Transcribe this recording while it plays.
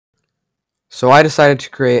So I decided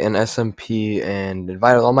to create an SMP and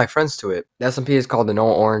invited all my friends to it. The SMP is called the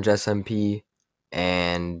NoOrange SMP,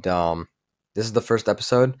 and this is the first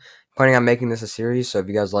episode. I'm planning on making this a series, so if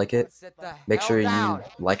you guys like it, make sure you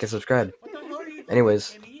like and subscribe.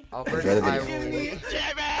 Anyways, enjoy the video.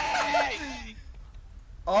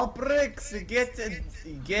 Oh, bricks, get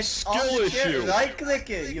Skill on the chair. issue. Right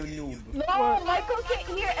click it, you noob. No, Michael can't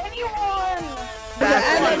hear anyone.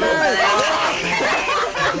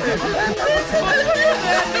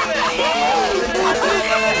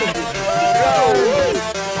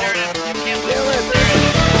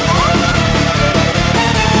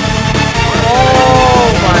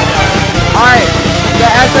 Oh my god. Alright, the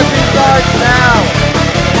SMP starts now.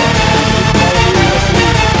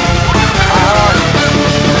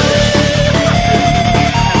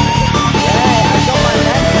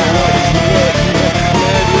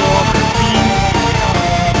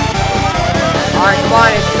 Alright, come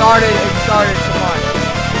on, it started, come on.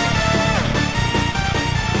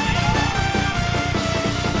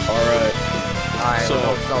 Alright, So- we'll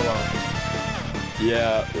go solo.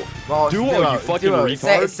 Yeah. Well, Duo, you fucking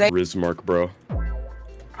retard. Say Rizmark, bro.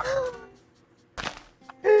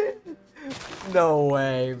 no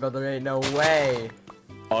way, brother, ain't no way.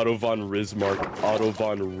 Otto von Rizmark. Otto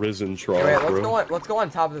von Rizentrol, Wait, bro. let's go on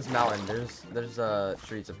top of this mountain. There's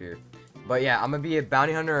streets up here. But yeah, I'm gonna be a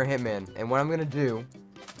bounty hunter or a hitman, and what I'm gonna do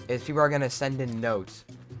is people are gonna send in notes.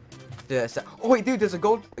 Oh wait, dude, there's a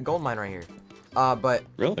gold mine right here. But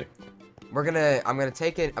Really? I'm gonna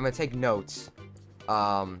take notes. People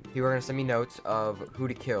are gonna send me notes of who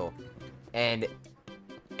to kill, and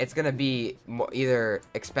it's gonna be either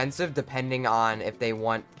expensive depending on if they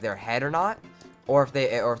want their head or not, or if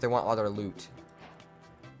they want other loot.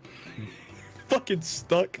 Fucking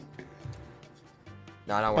stuck.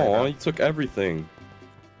 No, don't worry. Oh, About he took everything.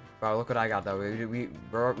 Bro, look what I got though. We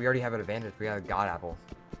already have an advantage. We got a god apple.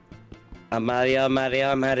 Maria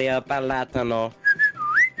Palatano.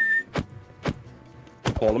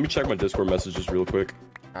 Hold on, let me check my Discord messages real quick.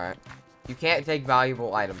 Alright. You can't take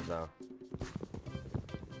valuable items though.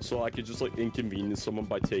 So I could just like inconvenience someone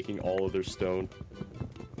by taking all of their stone.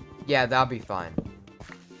 Yeah, that'll be fine.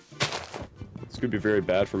 It's gonna be very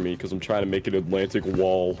bad for me because I'm trying to make an Atlantic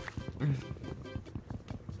wall.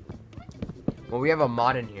 Well, we have a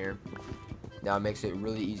mod in here that makes it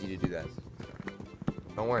really easy to do that.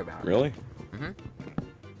 Don't worry about it. Really? Mhm.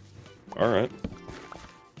 Alright.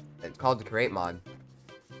 It's called the create mod.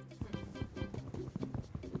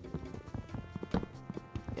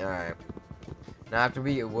 Alright. Now after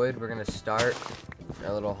we get wood, we're gonna start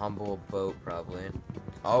our little humble boat probably.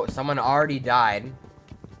 Oh, someone already died.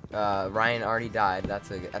 Ryan already died.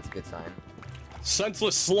 That's a good sign.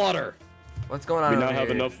 Senseless slaughter! What's going on We over now have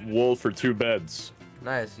here? enough wool for 2 beds.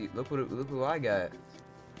 Nice. Look who I got.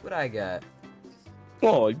 What I got?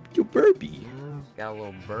 Oh, you burpee. Got a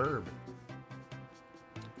little burb.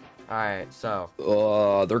 Alright, so.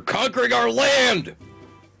 They're conquering our land!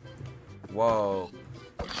 Whoa.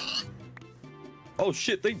 Oh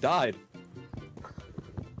shit, they died.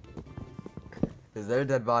 Is there a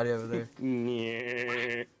dead body over there?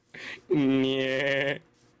 Yeah. Yeah.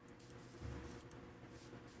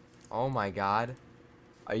 Oh my god.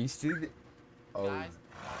 Are you still? Oh.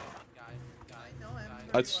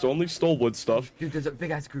 I only stole wood stuff. Dude, there's a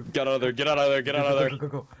big ass group. Get out of there, get out of there, get out of there.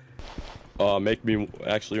 Go. Make me.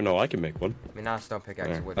 Actually, no, I can make one. I mean, not a stone pickaxe.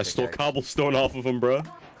 There. Wood I stole pickaxe. cobblestone off of him, bro.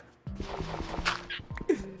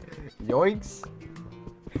 Yoinks.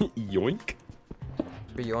 Yoink.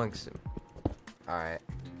 Be yoinks. Alright.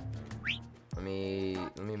 Let me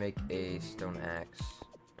make a stone axe.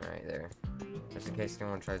 Right there. Just in case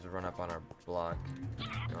anyone tries to run up on our block. You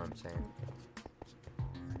know what I'm saying?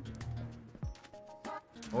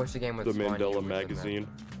 I wish the game was The fun, you Mandela was in there. magazine.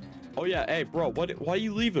 Oh yeah, hey bro, why are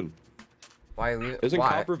you leaving? Why leave? Isn't why?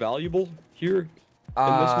 copper valuable here in this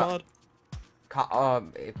mod?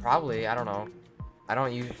 Probably. I don't know. I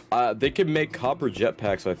don't use. They can make copper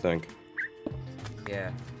jetpacks, I think.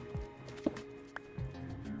 Yeah.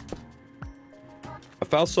 I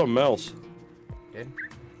found something else. Did?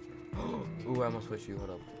 Ooh, I almost switched you.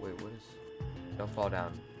 Hold up. Wait, what is? Don't fall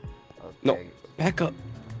down. Okay. No, back up.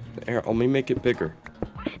 There, let me make it bigger.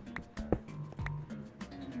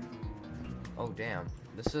 Oh damn.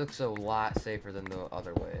 This looks a lot safer than the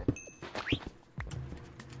other way.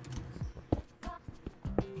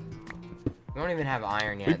 We don't even have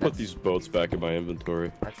iron yet. Let me put these boats back in my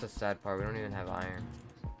inventory. That's the sad part. We don't even have iron.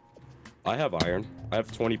 I have iron. I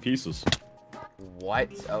have 20 pieces. What?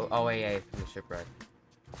 Oh, yeah, from the shipwreck.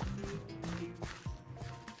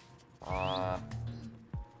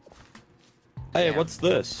 Hey, Damn. what's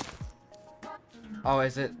this? Oh,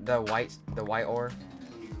 is it the white ore?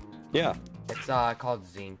 Yeah. It's called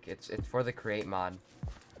zinc. It's for the create mod.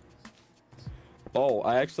 Oh,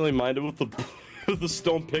 I actually mined it with the with the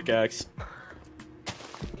stone pickaxe.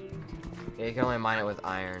 Yeah, you can only mine it with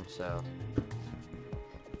iron, so.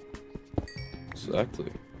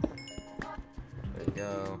 Exactly. There you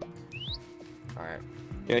go. Alright.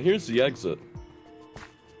 Yeah, here's the exit.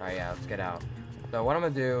 Alright, yeah, let's get out. So what I'm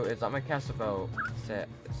gonna do is I'm gonna cast a vote saying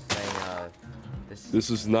This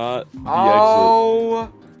is not the oh!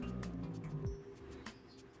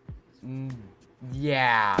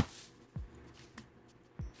 Yeah. exit.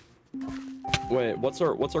 Wait, what's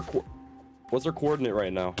our coordinate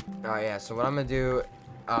right now? Alright, yeah, so what I'm gonna do,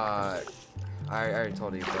 I already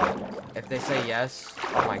told you, but if they say yes,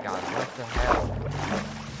 oh my god, what the hell?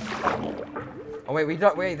 Oh wait, wait,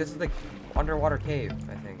 this is the underwater cave,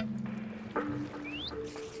 I think.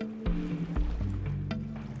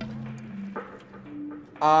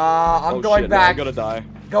 I'm going shit, back. I'm gonna die.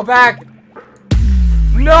 Go back!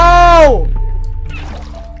 No!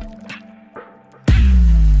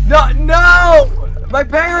 No! My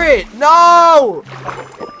parrot! No!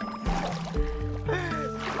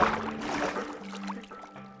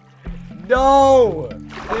 No!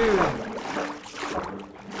 Dude.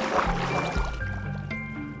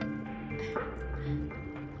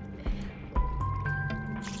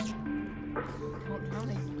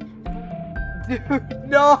 Dude,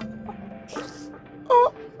 no!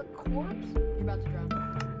 Oh. Corpse? You're about to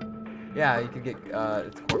drown. Yeah, you can get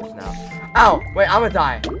its corpse now. Ow! Wait, I'm gonna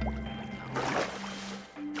die.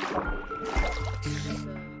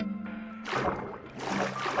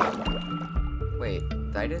 Wait,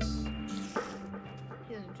 did I just?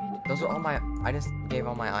 Those are all my. I just gave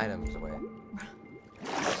all my items away.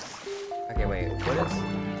 Okay, wait. What is?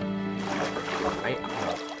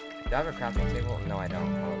 Do I have a crafting table? No, I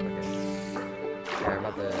don't. Oh, okay. Okay, I'm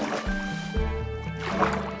about to.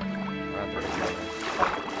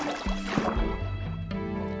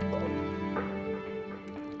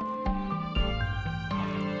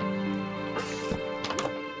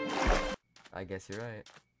 I guess you're right.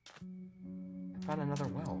 I found another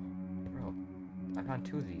well. Bro, I found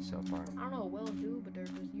 2 of these so far. I don't know what wells do, but they're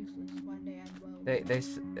just useless. Why did they add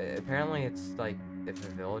wells? Apparently it's like, if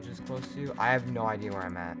a village is close to you. I have no idea where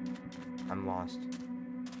I'm at. I'm lost.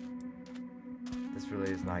 This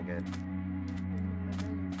really is not good.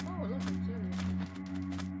 Oh, look, it's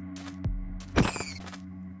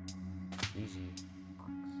Easy.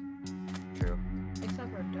 True. except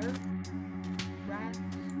for dirt, rats,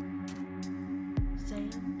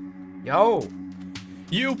 sand. Yo!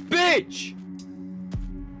 You bitch!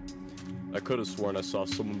 I could have sworn I saw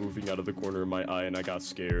someone moving out of the corner of my eye and I got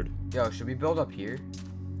scared. Yo, should we build up here?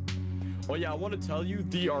 Oh yeah, I want to tell you,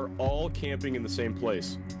 they are all camping in the same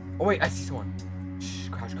place. Oh wait, I see someone. Shh,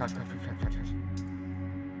 crouch. I see name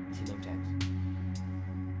tags.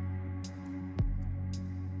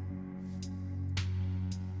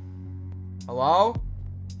 Hello?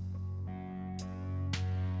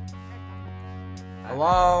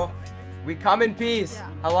 Hello? We come in peace. Yeah.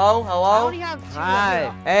 Hello? I Hello? only have 2.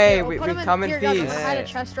 Hi. Hey, Here, we we'll put 'em come in here, guys, peace. we'll hide a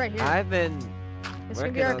chest right here. I've been This is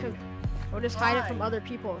gonna be working our. on- We'll just hide it from other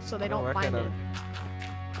people so they don't find it.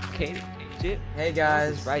 cane shit. Hey It's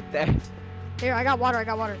guys. right there. Here, I got water.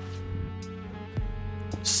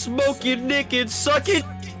 Smoke it, naked, suck it!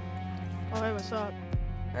 Oh, hey, what's up?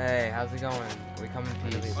 Hey, how's it going? We come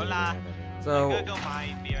in peace. Hola. So, I'm gonna go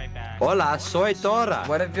mine. Be right back. Hola, soy Tora.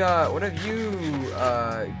 what have you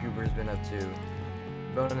goobers been up to?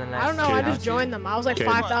 Building a nice I don't know. I Caden. just joined them. I was like Caden.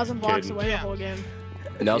 5,000 blocks Caden. away the whole game.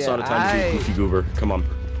 Now it's Yeah, not a time to be a goofy goober. Come on.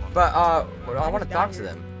 But I want to talk to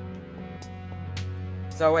them.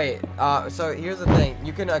 So wait, so here's the thing.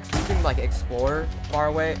 You can like explore far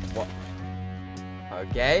away. What?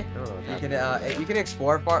 Okay. You can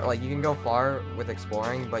explore far. Like you can go far with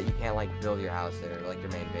exploring, but you can't like build your house there, like your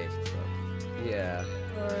main base and stuff. Yeah.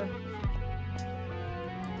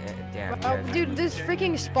 Damn. Oh, yeah. dude, this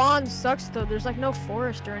freaking spawn sucks though. There's like no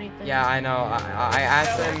forest or anything. Yeah, I know. I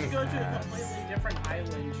asked Go them. to a completely different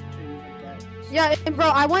island to even get. Yeah, and bro,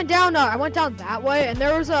 I went down that way, and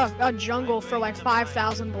there was a jungle for like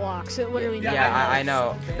 5,000 blocks. It literally. Yeah, I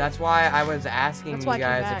know. That's why I was asking That's you why I came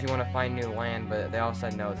guys back. if you want to find new land, but they all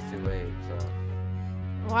said no, it's too late. So.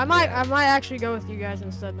 Well, I might actually go with you guys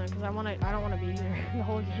instead then, because I don't want to be here the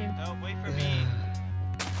whole game. No, wait for me.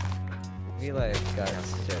 We like got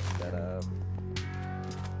shit set up.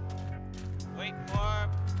 Wait for.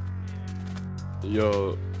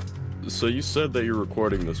 Yo, so you said that you're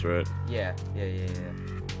recording this, right? Yeah.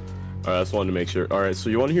 Alright, I just wanted to make sure. Alright, so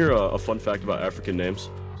you want to hear a fun fact about African names?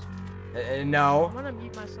 No. I'm gonna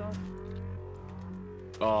mute myself.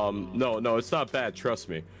 No, it's not bad. Trust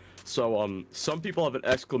me. So, some people have an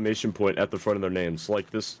exclamation point at the front of their names. Like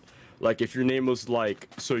this, like if your name was like,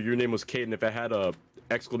 so your name was Caden. If it had a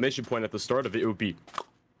exclamation point at the start of it, it would be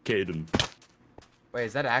Caden. Wait,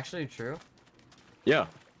 is that actually true? Yeah.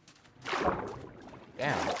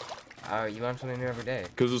 Damn. You learn something new every day.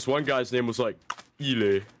 Because this one guy's name was like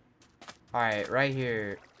Ile. Alright, right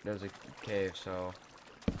here, there's a cave, so...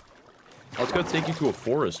 I was gonna take you to a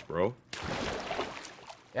forest, bro.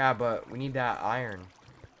 Yeah, but we need that iron.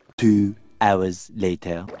 2 hours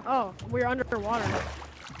later. Oh, we're underwater.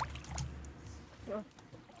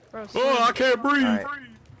 Bro, Oh, I can't breathe! Alright.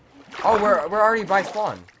 Oh, we're already by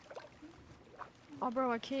spawn. Oh, bro,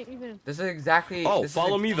 I can't even. This is exactly... Oh, this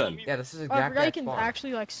follow is me then. Yeah, this is Oh, I exactly forgot you at can spawn.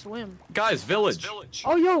 actually, like, swim. Guys, village.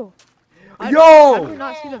 Oh, yo! I Yo! did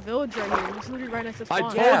not see the village right here. It's literally right next to I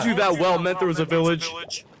spawn. told you that well meant there was a village.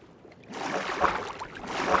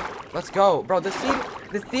 Let's go. Bro, the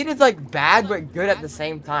seed is like bad but good at the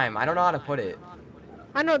same time. I don't know how to put it.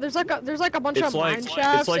 I know, there's like a bunch It's of like mine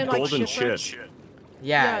shafts it's like and like golden shipwrecks. shit.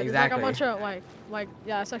 Yeah, There's exactly. like a bunch of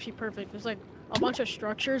yeah, it's actually perfect. There's like a bunch of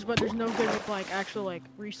structures, but there's no good like actual like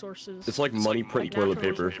resources. It's like money print toilet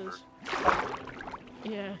natural paper. resources.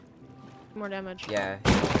 Yeah. More damage. Yeah,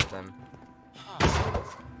 them.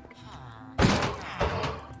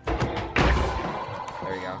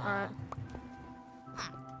 There we go. Alright.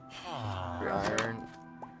 Iron.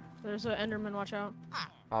 There's an Enderman, watch out.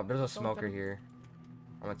 Oh, there's a smoker here.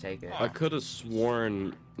 I'm gonna take it. I could have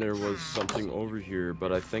sworn there was something over here,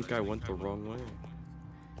 but I think I went the wrong way.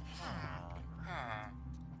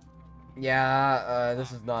 Yeah,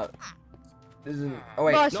 this is not. This isn't. Oh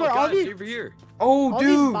wait. Bro, I No, swear, all guys, these over here. Oh,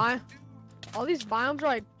 dude. all these biomes are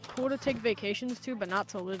like cool to take vacations to, but not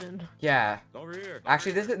to live in. Yeah. Over here.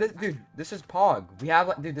 Actually, dude, this is Pog. We have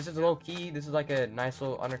like, dude, this is low key. This is like a nice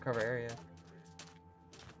little undercover area.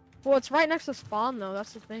 Well, it's right next to spawn though.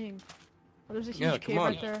 That's the thing. Oh, there's a huge Yeah, cave come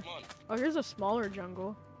on. right there. Oh, here's a smaller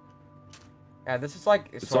jungle. Yeah, this is like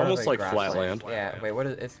It's sort of almost a like grassland. flatland. Yeah. Wait, what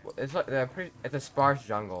is it's like it's a sparse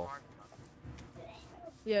jungle.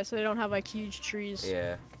 Yeah, so they don't have like huge trees.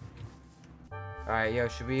 Yeah. Alright, yo,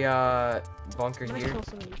 should we bunker I'm gonna here? kill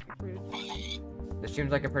some of these for food. This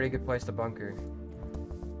seems like a pretty good place to bunker.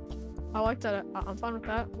 I like that. I'm fine with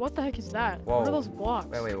that. What the heck is that? Whoa. What are those blocks?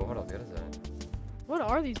 Wait, hold up. What is that? What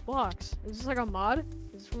are these blocks? Is this like a mod?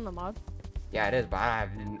 Is this from the mod? Yeah, it is, but I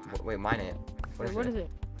wait, mine it. What is it?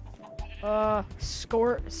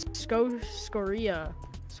 Scoria.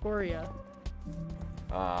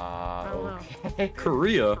 I don't know. Okay.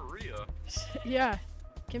 Korea. Yeah.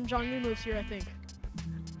 Kim Jong-un lives here, I think.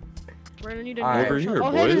 We're gonna need a Alright. Over here,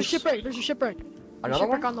 Oh, hey, there's a boys. shipwreck. There's a shipwreck. Another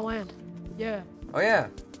Shipwreck one? on the land. Yeah. Oh yeah.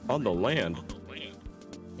 On the land.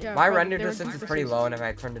 Yeah. My bro, render they were distance is deep pretty distances. low, and if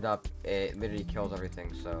I turned it up, it literally kills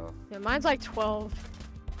everything. So, Yeah, mine's like 12.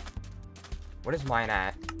 what is mine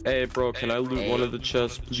at? Hey, bro, can I loot one of the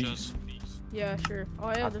chests, please? Yeah, sure. Oh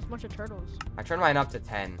yeah, there's a bunch of turtles. I turned mine up to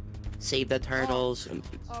 10. Save the turtles.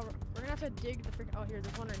 Oh, we're gonna have to dig the freaking. Oh, here,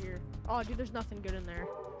 there's one right here. Oh, dude, there's nothing good in there.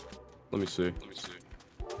 Let me see.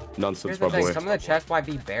 Nonsense, Here's my the thing, boy. some of the chests might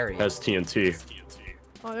be buried. Has TNT.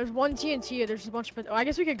 Oh, there's one TNT. There's a bunch of. I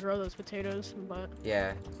guess we could grow those potatoes, but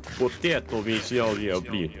Yeah. Potato mi si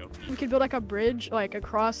bli. we could build like a bridge, like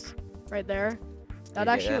across right there. That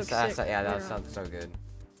Yeah, actually looks sick. yeah, that sounds so good.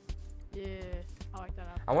 Yeah, I like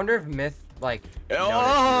that. I wonder if Myth like. noticed he was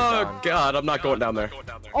Oh on. god, I'm not going down there.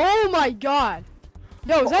 Oh my god!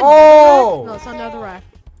 No, is that? Oh! netherrack? No, it's not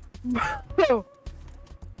netherrack. Bro.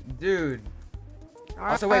 Dude.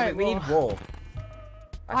 Alright, Also, wait, we need wool.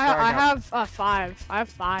 I got- have 5. I have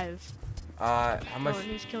 5. How much? Oh, and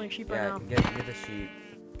he's killing sheep Yeah, right now. get the sheep.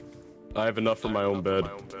 I have enough for my own bed.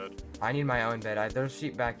 I need my own bed. There's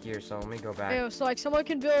sheep back here, so let me go back. Yo, so like someone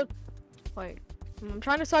can build, like, I'm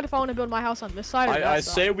trying to decide if I want to build my house on this side or that I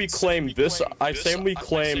side. say we claim this. I say we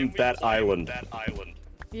claim that island.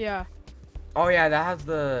 Yeah. Oh yeah, that has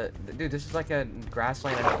dude. This is like a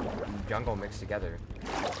grassland and a jungle mixed together.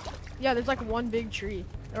 Yeah, there's like one big tree.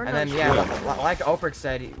 Or And no, then tree. yeah, like Oprek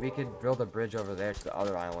said, we could build a bridge over there to the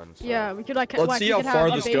other island. So. Yeah, we could like. Let's like, see we how could far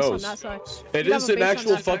have a this base goes. On that side. It We have is a an base on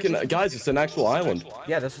actual that side. fucking guys. It's an actual island.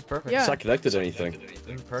 Yeah, this is perfect. Yeah. It's not connected to anything.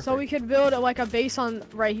 This is perfect. So we could build like a base on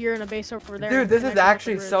right here and a base over there. Dude, and this is connect it with the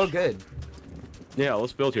actually so bridge. good. Yeah,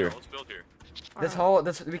 let's build here.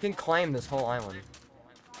 We can claim this whole island.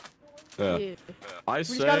 Yeah. Yeah. I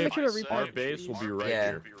just gotta say make sure to replant our base will be right Yeah.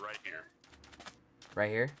 here. Right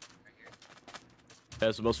here.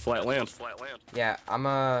 Has the most flat land. Yeah,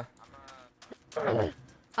 I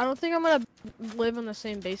don't think I'm gonna live in the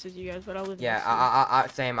same base as you guys, but I'll live. Yeah, next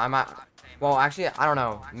to you. same. I might. Well, actually, I don't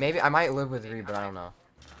know. Maybe I might live with Reed, but I don't know.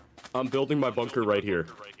 I'm building my bunker right here.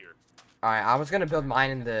 Alright, I was gonna build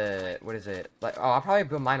mine in the, what is it? Like, oh, I'll probably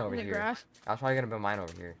build mine over In the here. grass? I was probably gonna build mine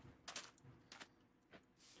over here.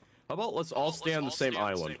 How about let's all stay on the same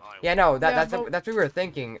island? Yeah, no, that's but- what we were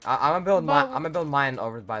thinking. I'm gonna build mine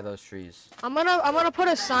over by those trees. I'm gonna put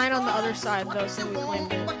a sign on the other side though, so we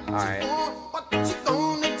claimed it. Alright. What you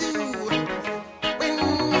gonna do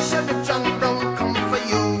when Chevy John Brown come for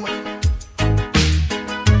you?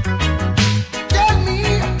 Tell me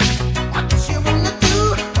what you wanna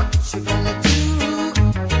do, what you gonna do?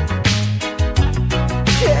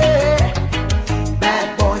 Yeah, bad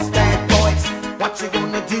boys, what you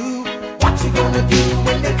gonna do? What you gonna do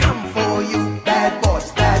when they come for you? Bad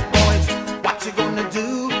boys, what you gonna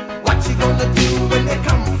do? What you gonna do when they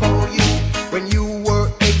come for you? When you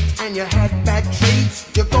were 8 and you had bad traits,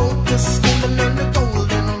 you go to school and learn the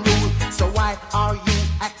golden rule. So why are you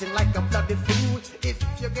acting like a bloody fool? If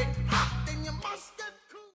you get hot, then you must get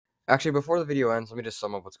cool. Actually, before the video ends, let me just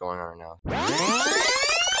sum up what's going on right now.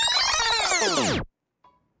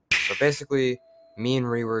 So basically, me and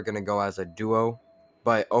Ree were gonna go as a duo,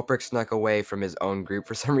 but Oprek snuck away from his own group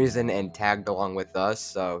for some reason and tagged along with us,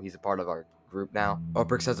 so he's a part of our group now.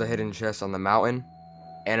 Oprek has a hidden chest on the mountain.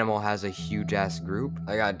 Animal has a huge ass group.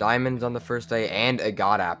 I got diamonds on the first day and a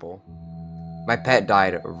god apple. My pet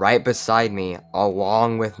died right beside me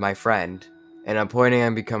along with my friend, and I'm planning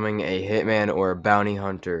on becoming a hitman or a bounty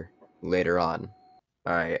hunter later on.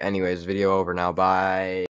 Alright, anyways, video over now, bye.